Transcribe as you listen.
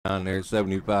Down there,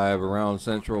 75 around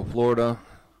Central Florida.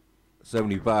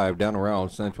 75 down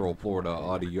around Central Florida.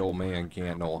 Audio Man,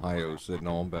 Canton, Ohio, sitting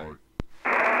on back.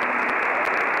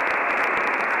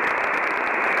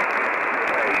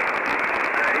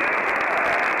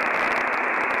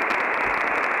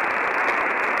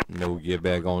 No get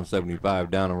back on 75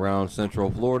 down around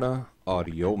Central Florida.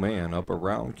 Audio Man up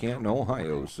around Canton,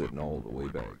 Ohio, sitting all the way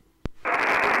back.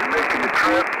 Making the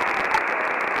trip.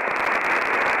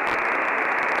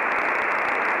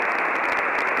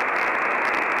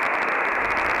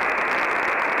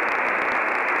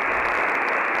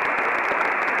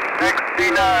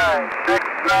 Six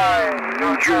nine,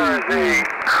 New Jersey.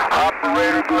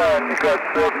 Operator Glenn, you got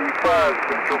 75,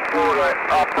 Central Florida.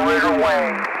 Operator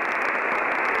Wayne.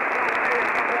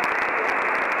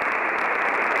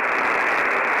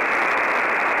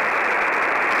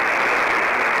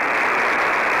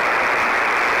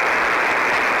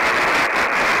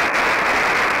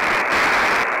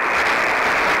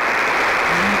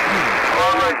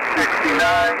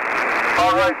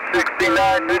 All right,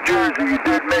 69, New Jersey, you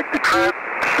did make the trip.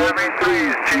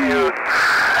 73s to you.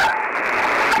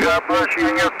 God bless you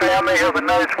and your family. Have a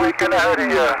nice weekend ahead of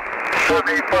you.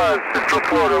 75, Central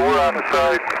Florida, we're on the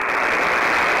side.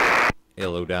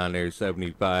 Hello down there,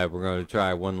 75. We're going to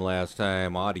try one last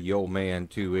time.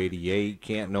 Audioman288,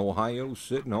 Canton, Ohio,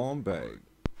 sitting on back.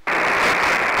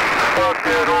 Fuck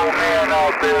that old man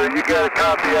out there. You got a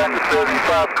copy on the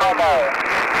 75. Come on.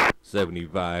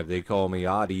 75, they call me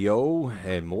Audio,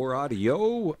 and more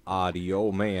audio,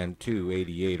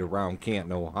 Audioman288 around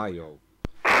Canton, Ohio.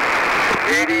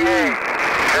 88,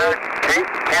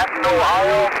 Canton,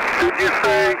 Ohio, did you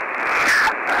say?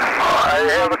 I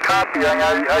have a copy.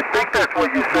 I think that's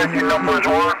what you said your numbers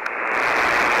were.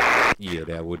 Yeah,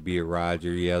 that would be a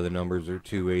Roger. Yeah, the numbers are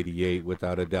 288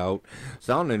 without a doubt.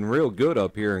 Sounding real good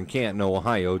up here in Canton,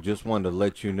 Ohio. Just wanted to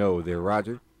let you know there,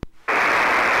 Roger.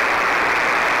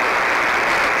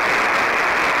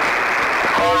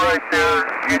 All right there,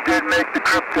 you did make the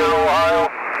trip to Ohio.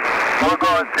 We're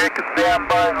going to take a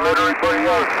standby and let everybody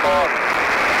else talk.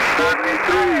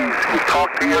 73s, we'll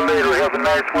talk to you later. Have a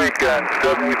nice weekend.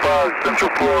 75,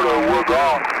 Central Florida, we're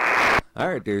gone. All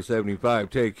right there, 75.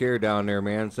 Take care down there,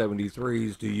 man.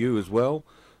 73s to you as well.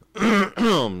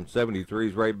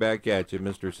 73's right back at you,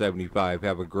 Mr. 75.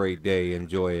 Have a great day.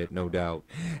 Enjoy it, no doubt,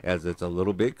 as it's a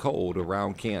little bit cold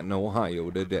around Canton, Ohio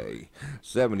today.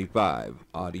 75,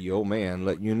 Audio Man,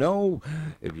 letting you know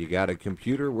if you got a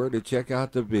computer where to check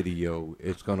out the video.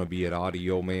 It's going to be at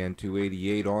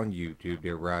Audioman288 on YouTube,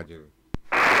 dear Roger.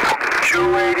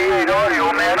 288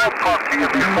 Audio Man, I've talked to you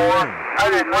before. I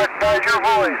didn't recognize your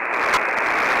voice.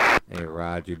 Hey,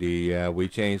 Roger D. We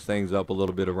changed things up a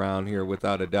little bit around here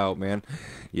without a doubt, man.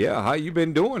 Yeah, how you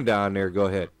been doing down there? Go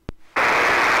ahead. Hey,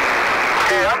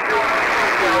 I'm doing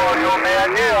good, Audio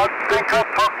Man. Yeah, I think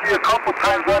I've talked to you a couple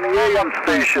times on the AM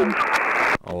stations.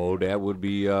 Oh, that would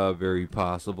be very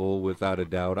possible without a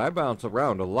doubt. I bounce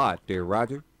around a lot there,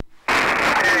 Roger.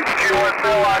 Hey,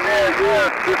 QSL on there.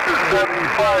 Yes, this is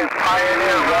 75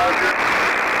 Pioneer, Roger.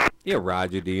 Yeah,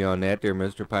 Roger D on that there,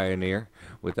 Mr. Pioneer.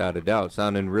 Without a doubt.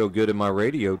 Sounding real good in my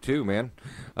radio, too, man.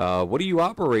 What are you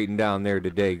operating down there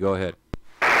today? Go ahead.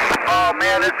 Oh,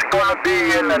 man, it's going to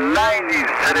be in the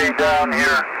 90s today down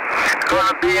here. It's going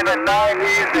to be in the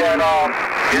 90s, and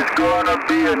it's going to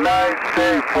be a nice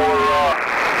day for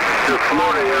the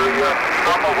Florida area.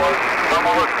 Some of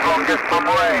us going to get some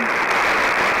rain.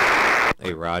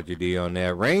 Hey, Roger D on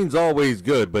that. Rain's always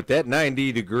good, but that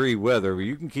 90-degree weather,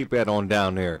 you can keep that on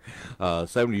down there.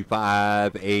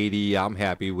 75, 80, I'm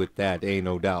happy with that. Ain't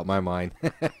no doubt in my mind.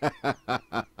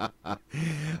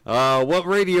 What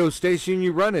radio station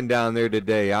you running down there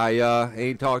today? I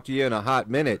ain't talked to you in a hot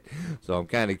minute, so I'm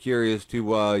kind of curious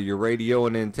to your radio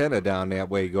and antenna down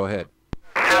that way. Go ahead.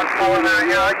 10-4 there,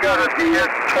 yeah, I got a DS2547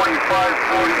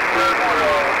 with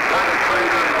a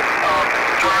penetrator,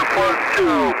 turn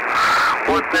 +2.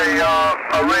 With a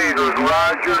Raider,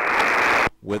 Roger.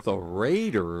 With a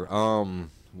Raider?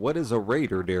 What is a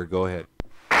Raider there? Go ahead.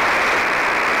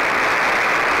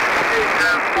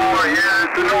 Yeah,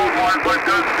 it's an old one, but it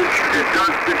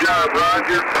does the job,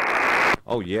 Roger.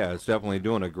 Oh, yeah, it's definitely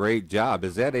doing a great job.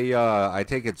 Is that a, I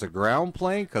take it's a ground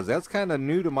plane? Because that's kind of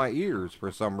new to my ears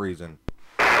for some reason.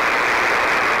 Yeah,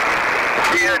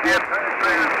 the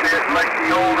penetrator, like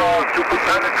the old Super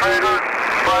Penetrator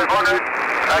 500.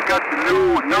 I got the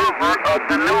new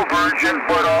version,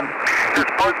 but it's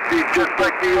supposed to be just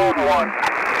like the old one.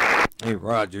 Hey,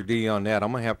 Roger D on that.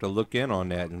 I'm going to have to look in on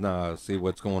that and see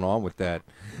what's going on with that.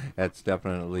 That's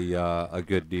definitely a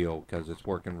good deal because it's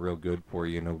working real good for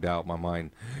you, no doubt in my mind.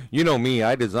 You know me,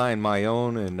 I design my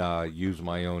own and use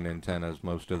my own antennas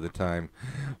most of the time.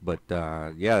 But,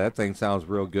 yeah, that thing sounds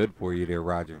real good for you there,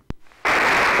 Roger. The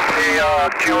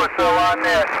QSL on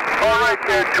that. All right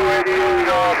there, 288,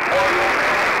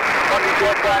 let me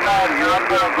get that out of here. I'm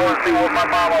going to go see what my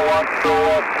mama wants. So,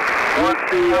 we'll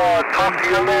see, talk to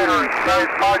you later. It's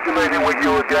nice modulating with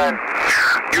you again.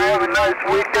 You have a nice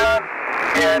weekend,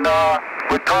 and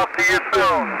we'll talk to you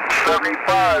soon.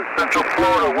 75, Central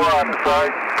Florida, we're on the side.